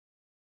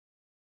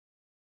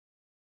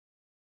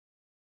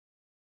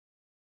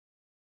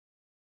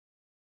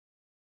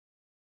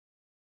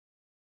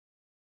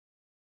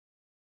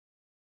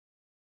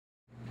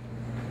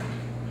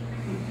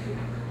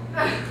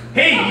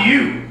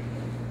You.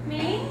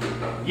 Me?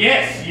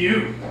 Yes,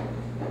 you.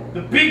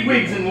 The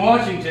bigwigs in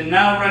Washington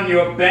now run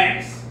your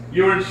banks,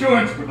 your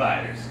insurance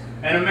providers,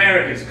 and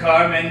America's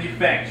car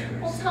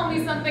manufacturers. Well, tell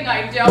me something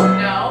I don't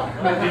know.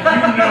 Did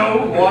you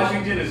know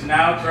Washington is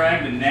now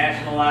trying to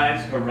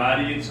nationalize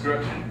karate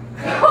instruction?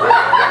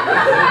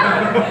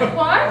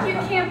 What? You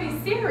can't be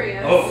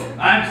serious. Oh,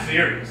 I'm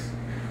serious.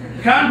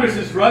 Congress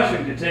is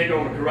rushing to take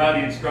over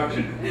karate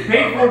instruction,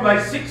 paid for by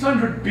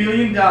 $600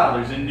 billion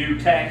in new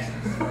taxes.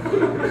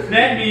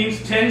 That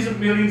means tens of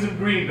millions of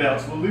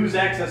greenbelts will lose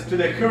access to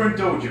their current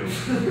dojos.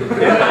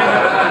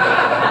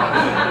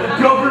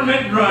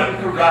 Government-run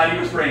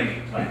karate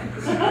training plans.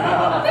 This is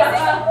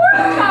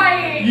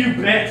horrifying! You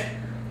bet.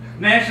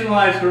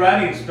 Nationalized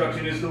karate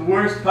instruction is the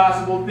worst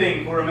possible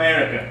thing for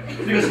America,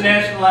 because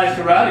nationalized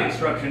karate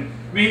instruction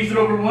means that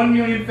over 1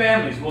 million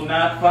families will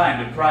not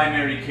find a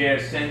primary care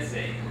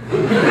sensei. There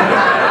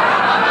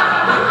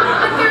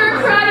are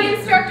karate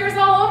instructors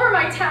all over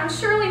my town.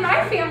 Surely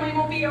my family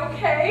will be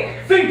okay.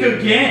 Think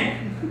again.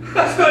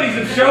 Studies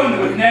have shown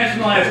that with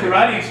nationalized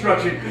karate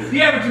instruction,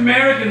 the average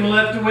American will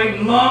have to wait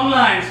in long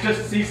lines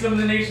just to see some of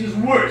the nation's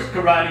worst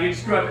karate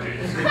instructors.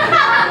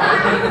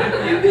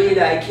 You mean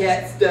I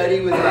can't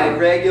study with my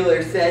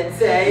regular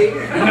sensei?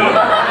 No.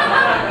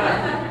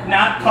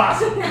 Not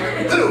possible.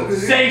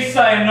 Say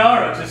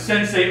sayonara to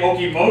Sensei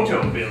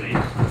Okimoto, Billy.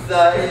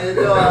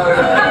 Sayonara.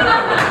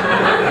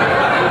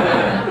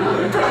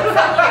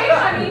 Okay,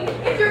 honey.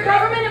 If your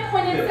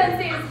government-appointed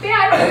sensei is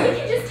bad, we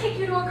can just take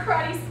you to a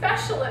karate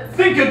specialist.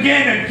 Think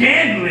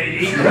again,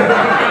 lady.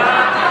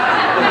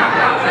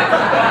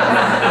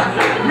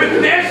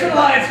 With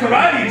nationalized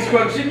karate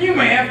instruction, you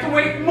may have to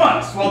wait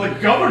months while the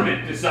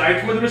government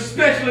decides whether a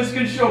specialist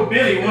can show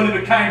Billy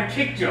one-of-a-kind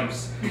kick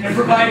jumps and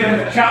provide him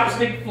with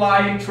chopstick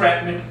fly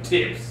entrapment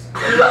tips.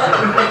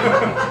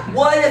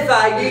 What if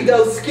I need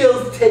those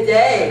skills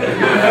today?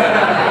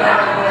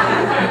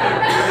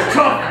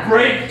 Tough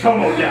break,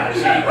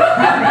 Tomodachi.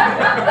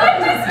 What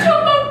does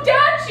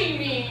Tomodachi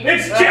mean?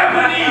 It's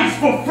Japanese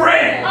for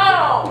friend.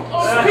 Oh.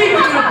 Speaking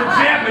of the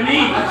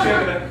Japanese,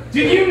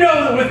 did you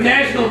know that with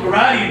national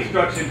karate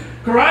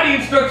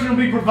instruction will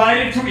be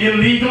provided to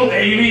illegal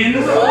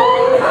aliens?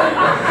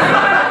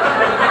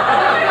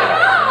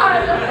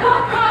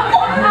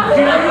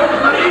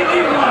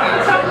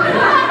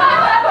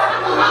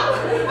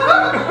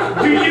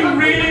 Do you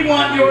really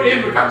want your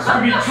immigrants to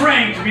be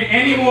trained to be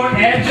any more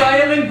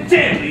agile and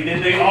deadly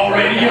than they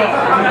already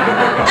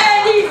are?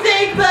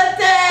 Anything but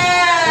that!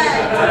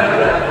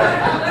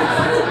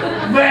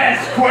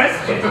 Last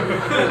question.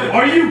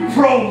 Are you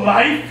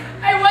pro-life?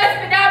 I was,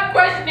 but now I'm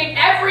questioning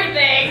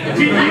everything.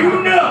 Do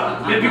you know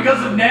that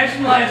because of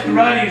nationalized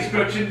karate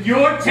instruction,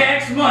 your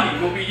tax money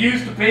will be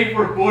used to pay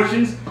for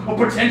abortions of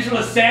potential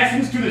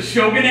assassins to the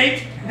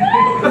shogunate?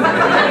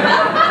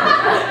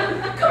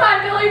 Come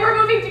on, Billy, we're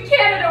moving to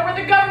Canada where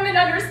the government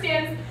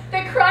understands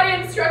that karate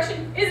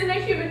instruction isn't a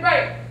human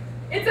right.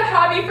 It's a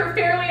hobby for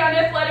fairly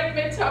unathletic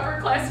mid to upper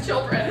class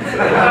children.